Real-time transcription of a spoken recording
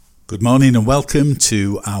Good morning and welcome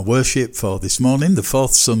to our worship for this morning, the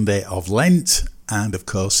fourth Sunday of Lent, and of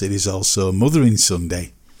course it is also Mothering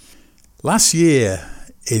Sunday. Last year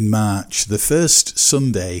in March, the first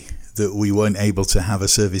Sunday that we weren't able to have a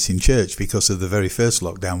service in church because of the very first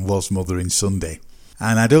lockdown was Mothering Sunday.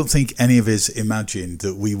 And I don't think any of us imagined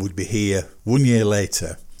that we would be here 1 year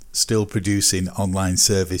later, still producing online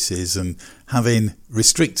services and having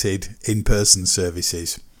restricted in-person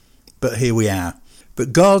services. But here we are.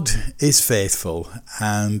 But God is faithful,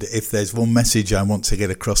 and if there's one message I want to get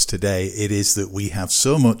across today, it is that we have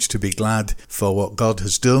so much to be glad for what God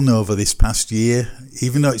has done over this past year,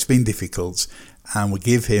 even though it's been difficult, and we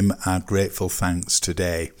give him our grateful thanks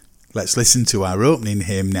today. Let's listen to our opening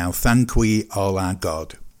hymn now, Thank We All Our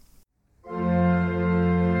God.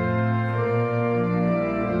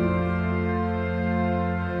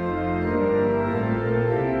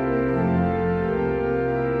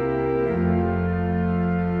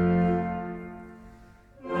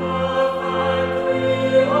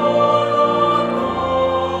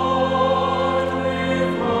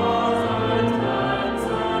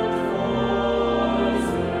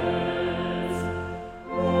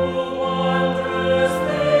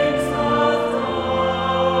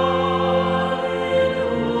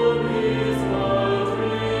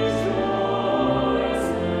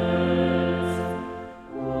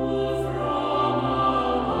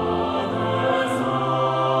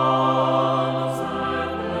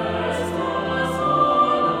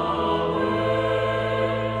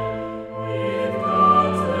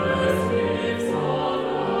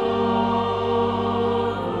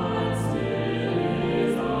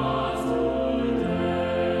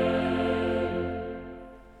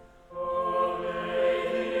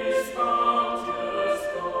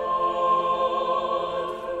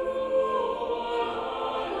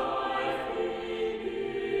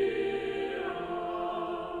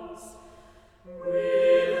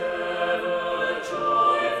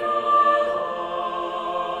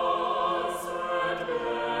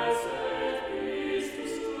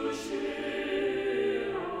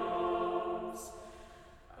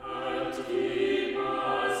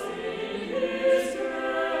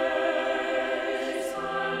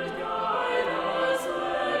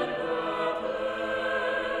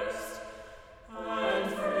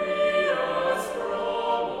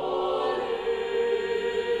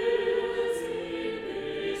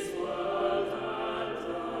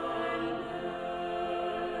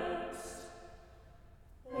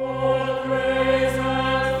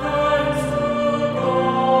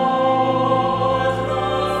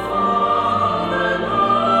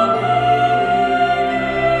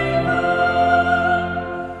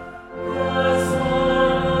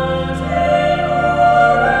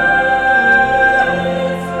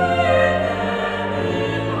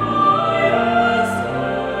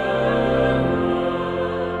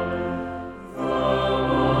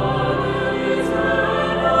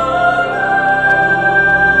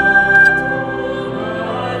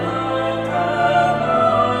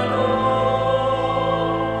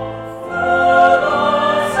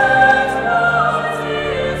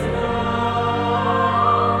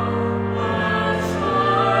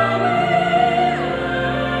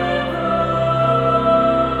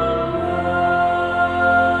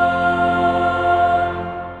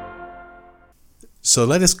 So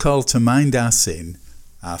let us call to mind our sin,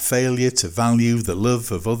 our failure to value the love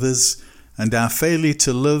of others, and our failure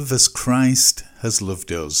to love as Christ has loved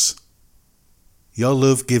us. Your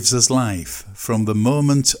love gives us life from the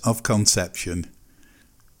moment of conception,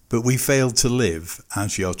 but we failed to live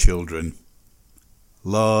as your children.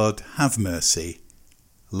 Lord, have mercy.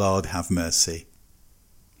 Lord, have mercy.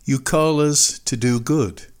 You call us to do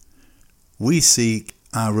good. We seek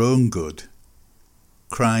our own good.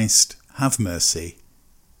 Christ, have mercy.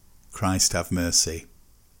 Christ, have mercy.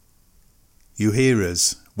 You hear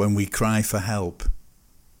us when we cry for help.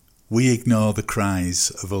 We ignore the cries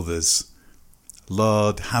of others.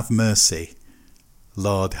 Lord, have mercy.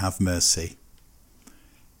 Lord, have mercy.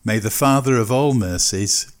 May the Father of all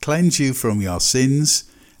mercies cleanse you from your sins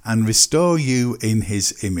and restore you in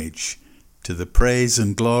his image, to the praise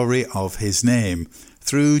and glory of his name,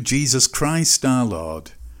 through Jesus Christ our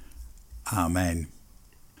Lord. Amen.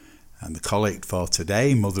 And the collect for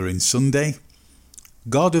today, Mothering Sunday.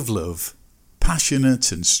 God of love,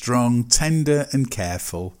 passionate and strong, tender and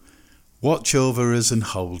careful, watch over us and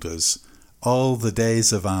hold us all the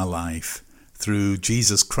days of our life, through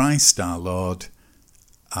Jesus Christ our Lord.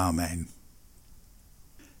 Amen.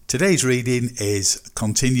 Today's reading is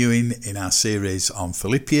continuing in our series on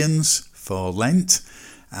Philippians for Lent,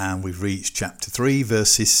 and we've reached chapter 3,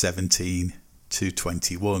 verses 17 to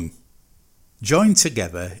 21. Join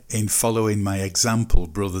together in following my example,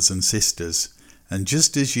 brothers and sisters, and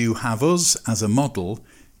just as you have us as a model,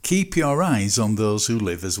 keep your eyes on those who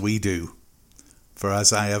live as we do. For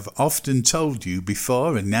as I have often told you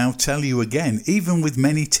before and now tell you again, even with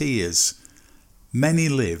many tears, many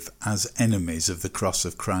live as enemies of the cross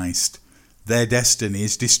of Christ. Their destiny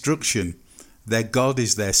is destruction, their God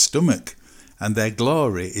is their stomach, and their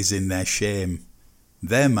glory is in their shame.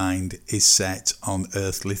 Their mind is set on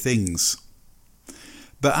earthly things.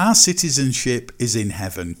 But our citizenship is in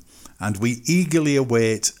heaven, and we eagerly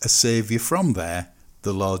await a Saviour from there,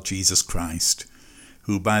 the Lord Jesus Christ,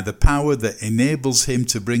 who by the power that enables him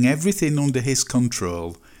to bring everything under his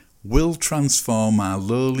control will transform our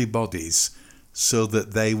lowly bodies so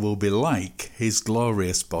that they will be like his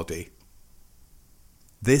glorious body.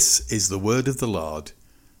 This is the word of the Lord.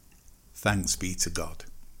 Thanks be to God.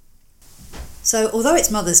 So, although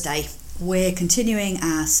it's Mother's Day, we're continuing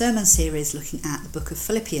our sermon series looking at the book of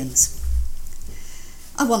Philippians.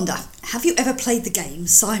 I wonder, have you ever played the game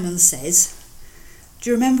Simon Says?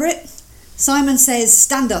 Do you remember it? Simon says,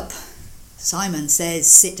 stand up. Simon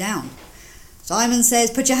says, sit down. Simon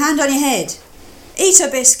says, put your hand on your head. Eat a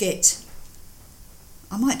biscuit.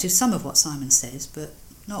 I might do some of what Simon says, but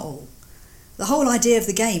not all. The whole idea of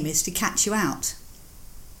the game is to catch you out.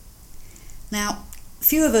 Now,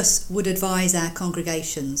 few of us would advise our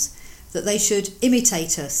congregations that they should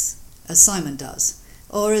imitate us as Simon does,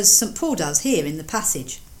 or as St. Paul does here in the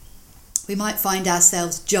passage. We might find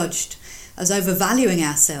ourselves judged as overvaluing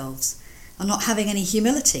ourselves and not having any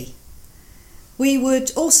humility. We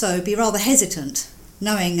would also be rather hesitant,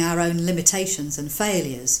 knowing our own limitations and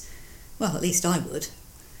failures. Well, at least I would.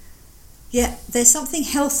 Yet there's something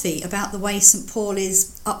healthy about the way St. Paul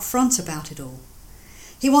is upfront about it all.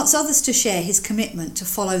 He wants others to share his commitment to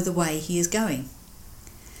follow the way he is going.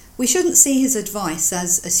 We shouldn't see his advice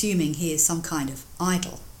as assuming he is some kind of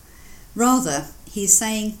idol. Rather, he is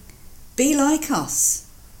saying, be like us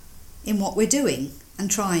in what we're doing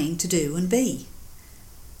and trying to do and be.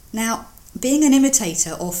 Now, being an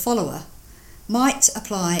imitator or follower might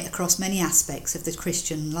apply across many aspects of the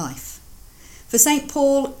Christian life. For St.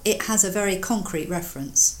 Paul, it has a very concrete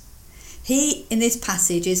reference. He, in this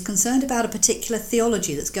passage, is concerned about a particular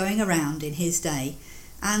theology that's going around in his day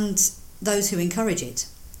and those who encourage it.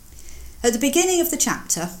 At the beginning of the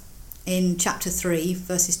chapter, in chapter 3,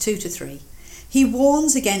 verses 2 to 3, he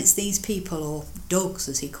warns against these people, or dogs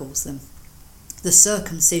as he calls them. The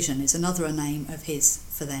circumcision is another name of his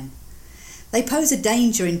for them. They pose a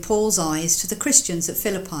danger in Paul's eyes to the Christians at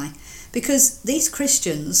Philippi because these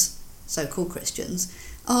Christians, so-called Christians,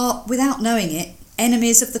 are, without knowing it,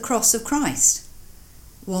 enemies of the cross of Christ.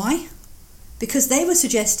 Why? Because they were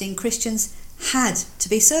suggesting Christians had to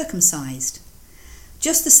be circumcised.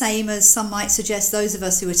 Just the same as some might suggest those of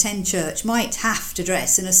us who attend church might have to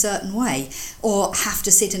dress in a certain way, or have to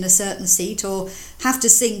sit in a certain seat, or have to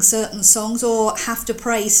sing certain songs, or have to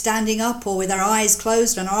pray standing up or with our eyes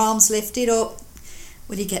closed and our arms lifted, or...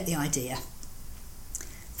 Well, you get the idea.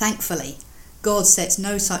 Thankfully, God sets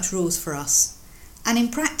no such rules for us, and in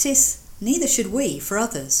practice, neither should we for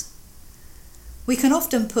others. We can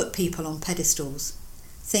often put people on pedestals,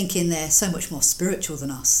 thinking they're so much more spiritual than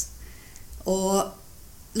us, or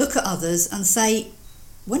look at others and say,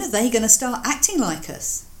 when are they going to start acting like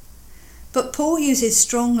us? But Paul uses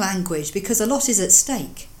strong language because a lot is at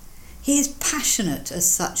stake. He is passionate as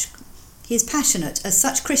such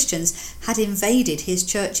Christians had invaded his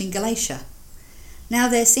church in Galatia. Now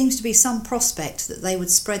there seems to be some prospect that they would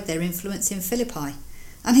spread their influence in Philippi,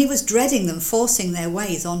 and he was dreading them forcing their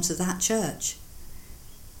ways onto that church.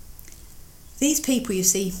 These people, you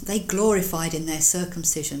see, they glorified in their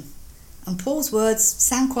circumcision. And Paul's words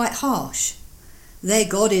sound quite harsh. Their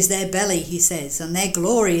God is their belly, he says, and their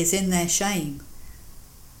glory is in their shame.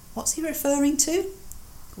 What's he referring to?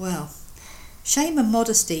 Well, shame and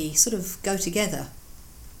modesty sort of go together.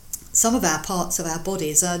 Some of our parts of our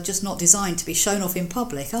bodies are just not designed to be shown off in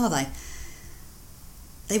public, are they?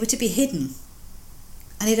 They were to be hidden.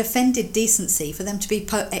 And it offended decency for them to be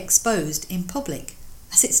exposed in public,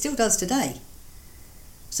 as it still does today.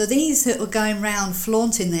 So these that were going round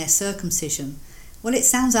flaunting their circumcision, well, it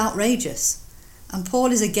sounds outrageous, and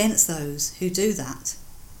Paul is against those who do that,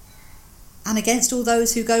 and against all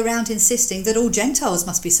those who go round insisting that all Gentiles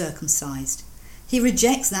must be circumcised. He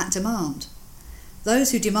rejects that demand.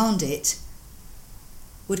 Those who demand it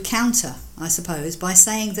would counter, I suppose, by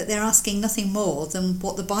saying that they're asking nothing more than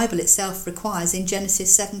what the Bible itself requires in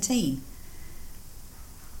Genesis 17.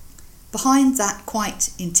 Behind that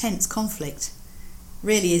quite intense conflict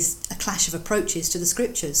really is a clash of approaches to the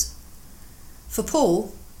scriptures. For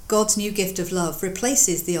Paul, God's new gift of love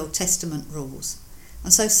replaces the Old Testament rules,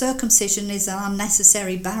 and so circumcision is an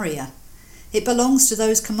unnecessary barrier. It belongs to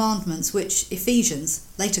those commandments which Ephesians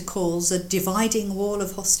later calls a dividing wall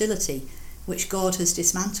of hostility, which God has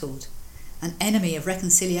dismantled, an enemy of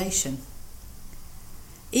reconciliation.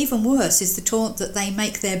 Even worse is the taunt that they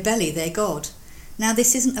make their belly their God. Now,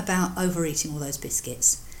 this isn't about overeating all those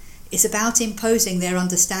biscuits. It's about imposing their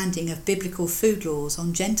understanding of biblical food laws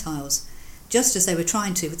on Gentiles, just as they were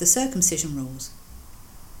trying to with the circumcision rules.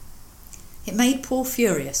 It made Paul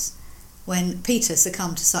furious when Peter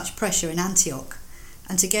succumbed to such pressure in Antioch,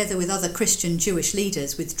 and together with other Christian Jewish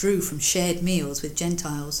leaders withdrew from shared meals with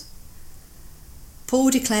Gentiles. Paul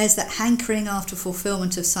declares that hankering after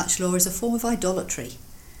fulfilment of such law is a form of idolatry,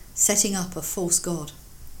 setting up a false god.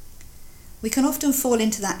 We can often fall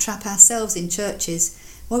into that trap ourselves in churches,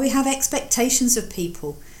 where we have expectations of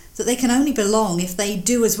people that they can only belong if they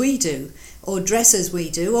do as we do, or dress as we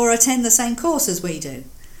do, or attend the same course as we do.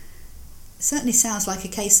 It certainly sounds like a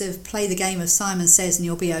case of play the game of Simon Says and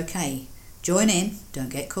you'll be okay. Join in, don't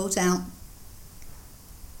get caught out.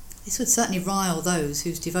 This would certainly rile those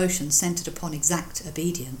whose devotion centred upon exact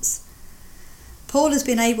obedience. Paul has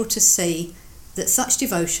been able to see that such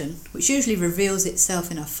devotion, which usually reveals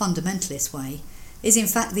itself in a fundamentalist way, is in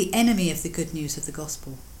fact the enemy of the good news of the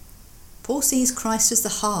gospel. Paul sees Christ as the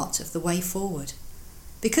heart of the way forward.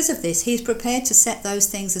 Because of this, he is prepared to set those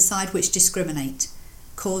things aside which discriminate,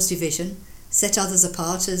 cause division, set others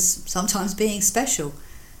apart as sometimes being special.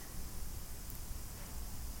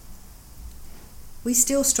 We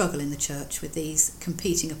still struggle in the church with these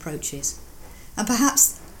competing approaches, and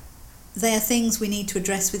perhaps they are things we need to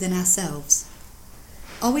address within ourselves.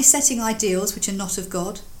 Are we setting ideals which are not of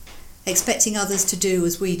God, expecting others to do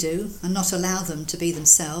as we do and not allow them to be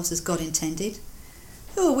themselves as God intended?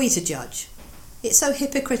 Who are we to judge? It's so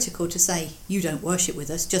hypocritical to say, you don't worship with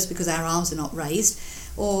us just because our arms are not raised,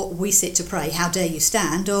 or we sit to pray, how dare you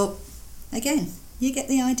stand, or, again, you get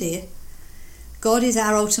the idea. God is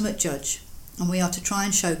our ultimate judge, and we are to try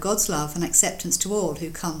and show God's love and acceptance to all who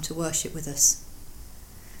come to worship with us.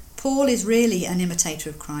 Paul is really an imitator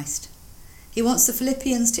of Christ. He wants the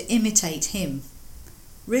Philippians to imitate him,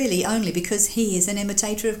 really only because he is an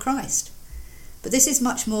imitator of Christ. But this is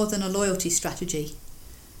much more than a loyalty strategy,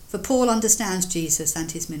 for Paul understands Jesus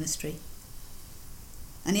and his ministry.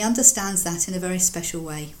 And he understands that in a very special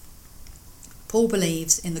way. Paul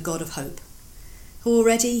believes in the God of hope, who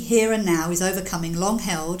already, here and now, is overcoming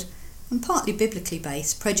long-held and partly biblically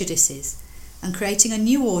based prejudices and creating a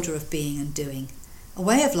new order of being and doing, a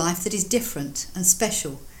way of life that is different and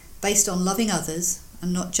special, based on loving others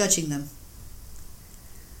and not judging them.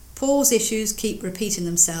 Paul's issues keep repeating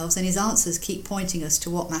themselves, and his answers keep pointing us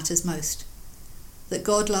to what matters most. That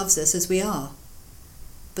God loves us as we are,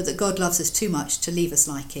 but that God loves us too much to leave us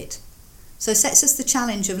like it. So sets us the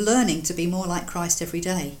challenge of learning to be more like Christ every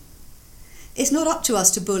day. It's not up to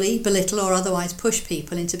us to bully, belittle, or otherwise push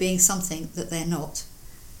people into being something that they're not.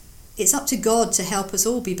 It's up to God to help us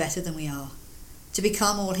all be better than we are, to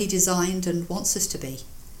become all he designed and wants us to be.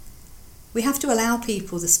 We have to allow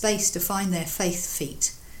people the space to find their faith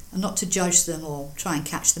feet, and not to judge them or try and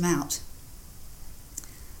catch them out.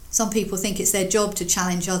 Some people think it's their job to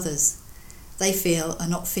challenge others they feel are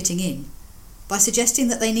not fitting in, by suggesting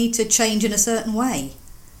that they need to change in a certain way.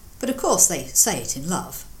 But of course they say it in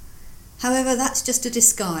love. However, that's just a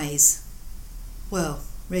disguise. Well,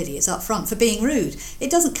 really, it's up front for being rude.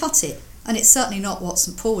 It doesn't cut it, and it's certainly not what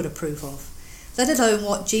St. Paul would approve of, let alone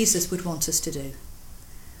what Jesus would want us to do.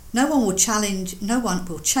 No one will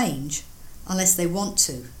change unless they want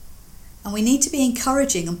to. And we need to be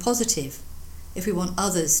encouraging and positive if we want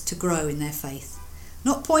others to grow in their faith.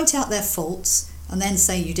 Not point out their faults and then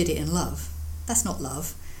say you did it in love. That's not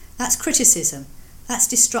love. That's criticism. That's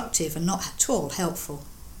destructive and not at all helpful.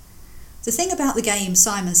 The thing about the game,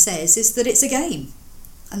 Simon Says, is that it's a game,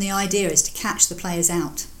 and the idea is to catch the players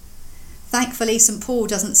out. Thankfully, St. Paul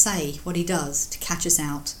doesn't say what he does to catch us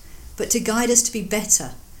out, but to guide us to be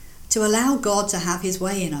better, to allow God to have his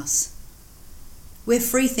way in us. We're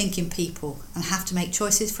free-thinking people and have to make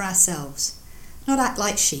choices for ourselves. Not act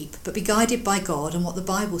like sheep, but be guided by God and what the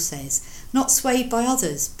Bible says, not swayed by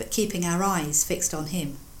others, but keeping our eyes fixed on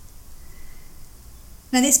him.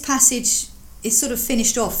 Now, this passage is sort of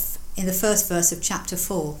finished off in the first verse of chapter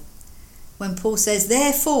 4, when Paul says,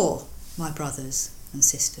 "Therefore, my brothers and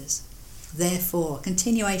sisters," therefore,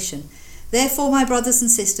 continuation, "Therefore, my brothers and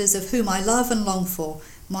sisters, of whom I love and long for,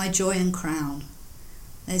 my joy and crown."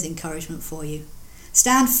 There's encouragement for you.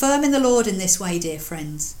 Stand firm in the Lord in this way, dear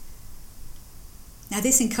friends. Now,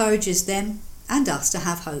 this encourages them and us to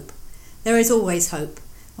have hope. There is always hope,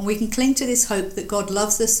 and we can cling to this hope that God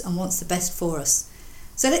loves us and wants the best for us.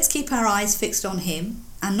 So let's keep our eyes fixed on him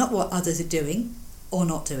and not what others are doing or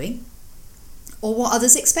not doing, or what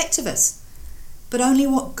others expect of us, but only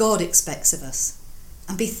what God expects of us,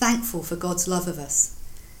 and be thankful for God's love of us.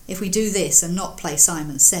 If we do this and not play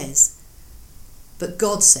Simon Says, but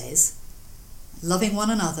God says, loving one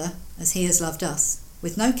another as he has loved us,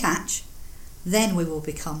 with no catch, then we will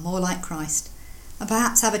become more like Christ, and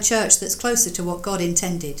perhaps have a church that's closer to what God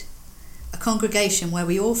intended, a congregation where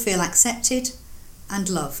we all feel accepted and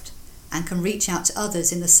loved, and can reach out to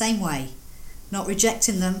others in the same way, not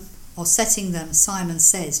rejecting them or setting them Simon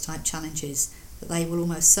Says type challenges that they will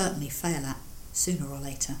almost certainly fail at sooner or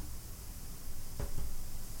later.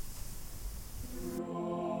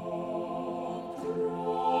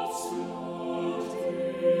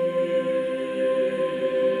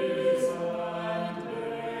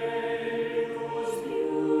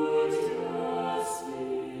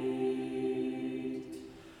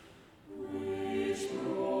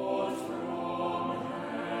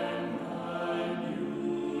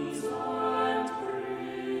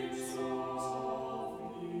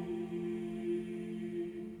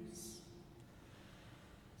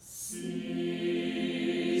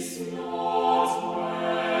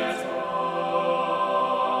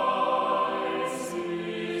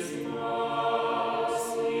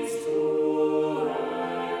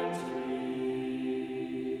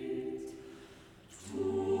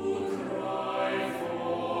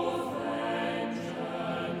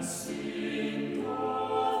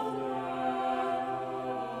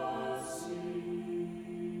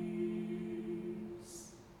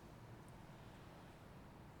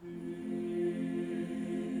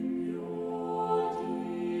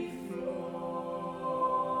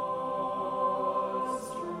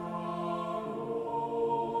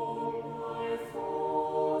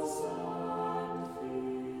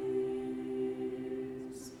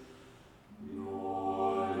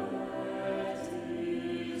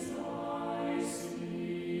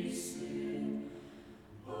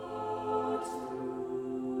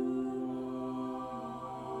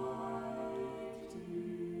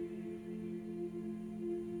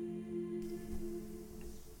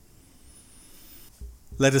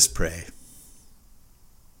 Let us pray.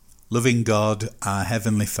 Loving God, our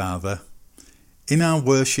Heavenly Father, in our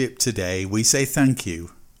worship today we say thank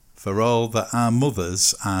you for all that our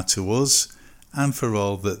mothers are to us and for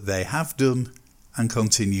all that they have done and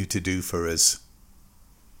continue to do for us.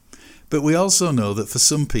 But we also know that for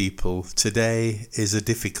some people today is a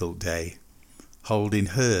difficult day, holding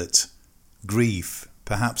hurt, grief,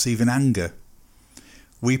 perhaps even anger.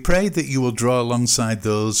 We pray that you will draw alongside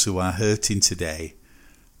those who are hurting today,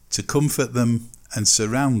 to comfort them and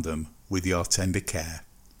surround them with your tender care.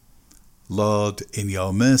 Lord, in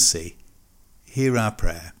your mercy, hear our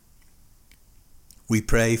prayer. We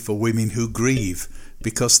pray for women who grieve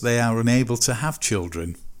because they are unable to have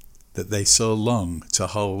children that they so long to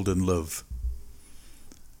hold and love.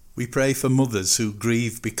 We pray for mothers who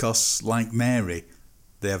grieve because, like Mary,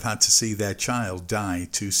 they have had to see their child die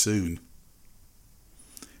too soon.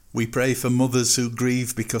 We pray for mothers who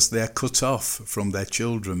grieve because they are cut off from their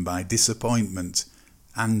children by disappointment,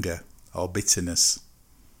 anger, or bitterness.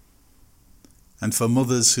 And for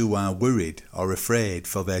mothers who are worried or afraid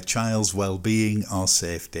for their child's well-being or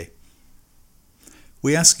safety.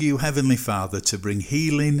 We ask you, Heavenly Father, to bring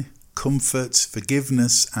healing, comfort,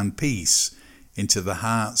 forgiveness, and peace into the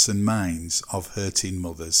hearts and minds of hurting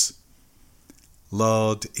mothers.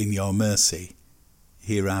 Lord, in your mercy,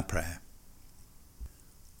 hear our prayer.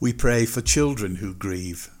 We pray for children who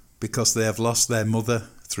grieve because they have lost their mother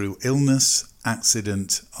through illness,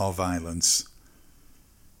 accident, or violence.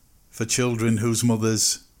 For children whose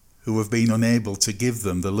mothers who have been unable to give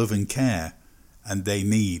them the love and care and they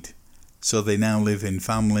need, so they now live in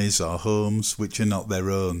families or homes which are not their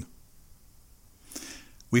own.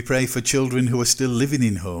 We pray for children who are still living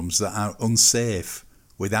in homes that are unsafe,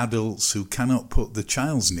 with adults who cannot put the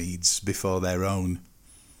child's needs before their own.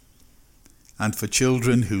 And for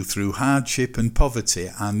children who through hardship and poverty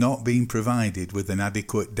are not being provided with an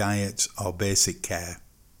adequate diet or basic care.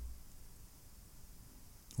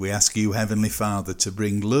 We ask you, Heavenly Father, to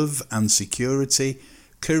bring love and security,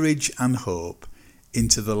 courage and hope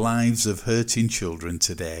into the lives of hurting children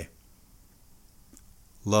today.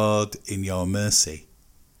 Lord, in your mercy,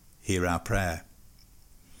 hear our prayer.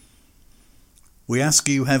 We ask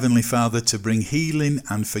you, Heavenly Father, to bring healing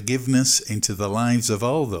and forgiveness into the lives of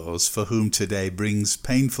all those for whom today brings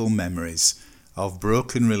painful memories of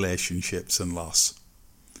broken relationships and loss.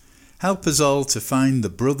 Help us all to find the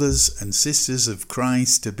brothers and sisters of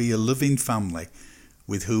Christ to be a loving family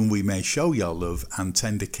with whom we may show your love and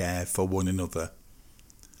tender care for one another.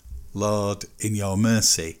 Lord, in your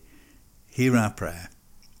mercy, hear our prayer.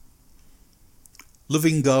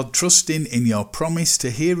 Loving God, trusting in your promise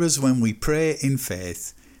to hear us when we pray in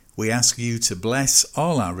faith, we ask you to bless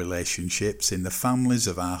all our relationships in the families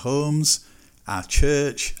of our homes, our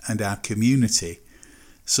church and our community,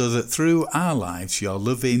 so that through our lives your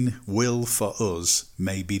loving will for us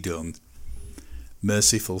may be done.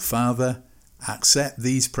 Merciful Father, accept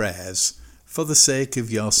these prayers for the sake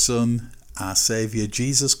of your Son, our Saviour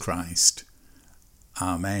Jesus Christ.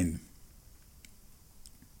 Amen.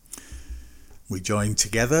 We join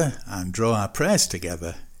together and draw our prayers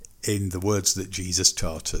together in the words that Jesus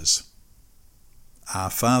taught us.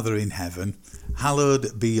 Our Father in heaven,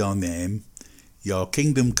 hallowed be your name. Your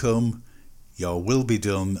kingdom come, your will be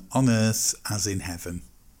done on earth as in heaven.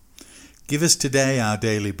 Give us today our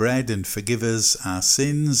daily bread and forgive us our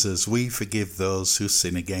sins as we forgive those who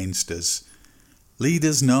sin against us. Lead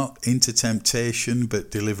us not into temptation, but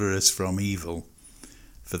deliver us from evil.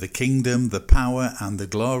 For the kingdom, the power and the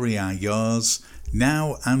glory are yours,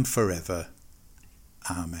 now and forever.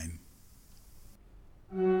 Amen.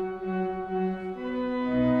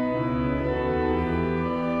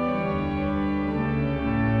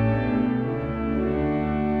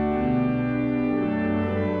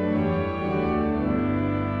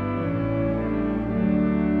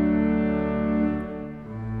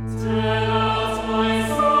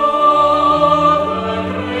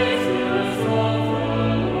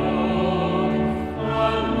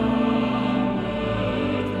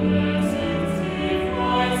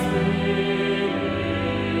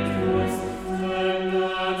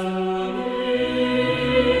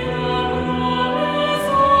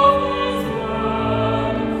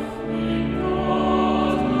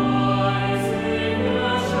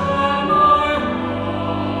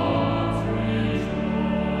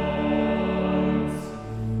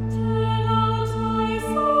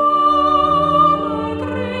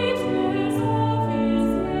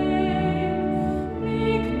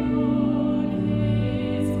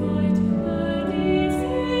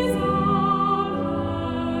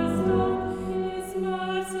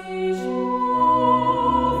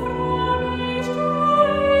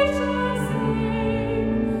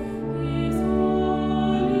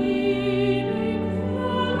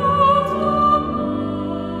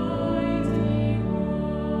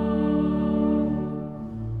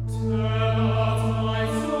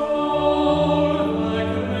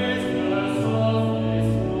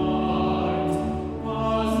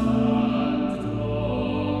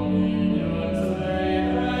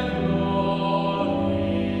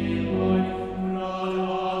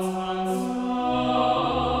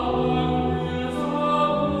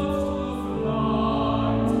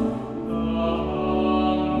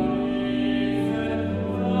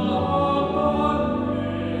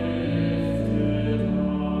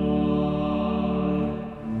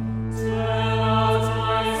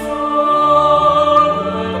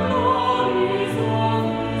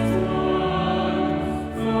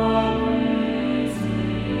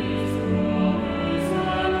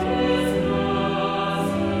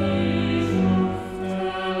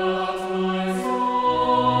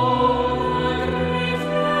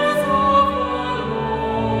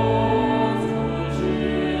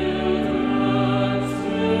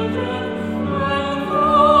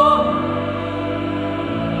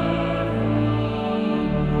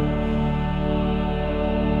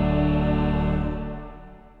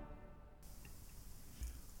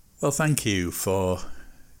 Well, thank you for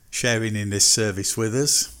sharing in this service with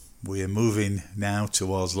us. We are moving now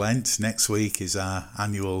towards Lent. Next week is our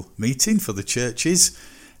annual meeting for the churches.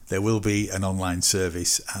 There will be an online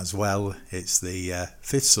service as well. It's the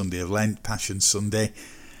fifth Sunday of Lent, Passion Sunday,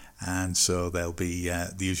 and so there'll be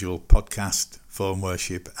the usual podcast, phone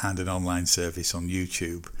worship and an online service on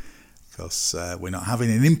YouTube, because we're not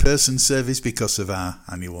having an in-person service because of our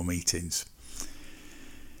annual meetings.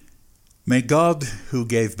 May God, who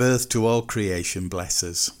gave birth to all creation, bless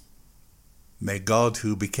us. May God,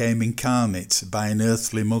 who became incarnate by an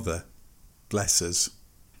earthly mother, bless us.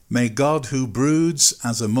 May God, who broods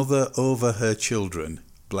as a mother over her children,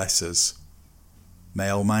 bless us.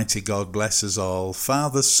 May Almighty God bless us all,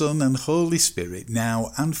 Father, Son and Holy Spirit,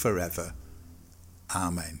 now and forever.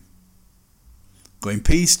 Amen. Go in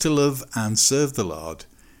peace to love and serve the Lord.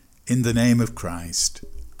 In the name of Christ.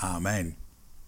 Amen.